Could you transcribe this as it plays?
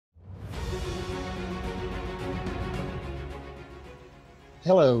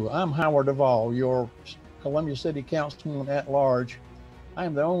Hello, I'm Howard Duvall, your Columbia City Councilman at large. I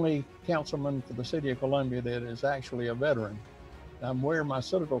am the only councilman for the city of Columbia that is actually a veteran. I'm wearing my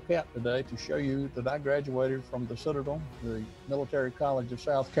Citadel cap today to show you that I graduated from the Citadel, the Military College of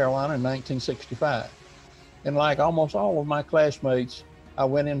South Carolina, in 1965. And like almost all of my classmates, I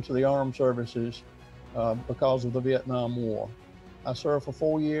went into the armed services because of the Vietnam War. I served for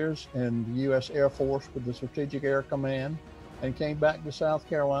 4 years in the U.S. Air Force with the Strategic Air Command and came back to South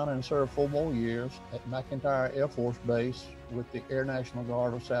Carolina and served 4 more years at McEntire Air Force Base with the Air National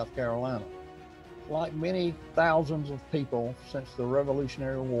Guard of South Carolina. Like many thousands of people since the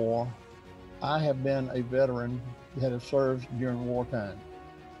Revolutionary War, I have been a veteran that has served during wartime.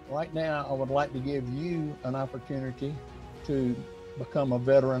 Right now, I would like to give you an opportunity to become a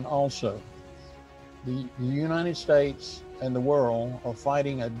veteran also. The United States and the world are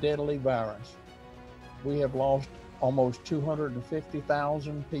fighting a deadly virus. We have lost almost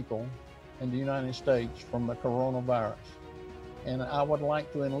 250,000 people in the United States from the coronavirus. And I would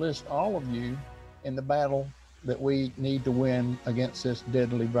like to enlist all of you in the battle that we need to win against this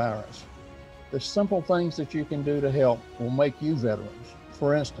deadly virus. The simple things that you can do to help will make you veterans.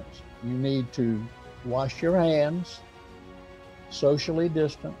 For instance, you need to wash your hands, socially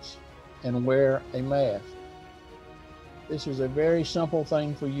distance, and wear a mask. This is a very simple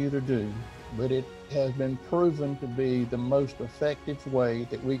thing for you to do, but it has been proven to be the most effective way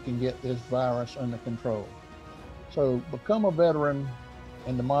that we can get this virus under control. So become a veteran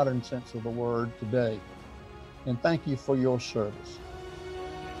in the modern sense of the word today, and thank you for your service.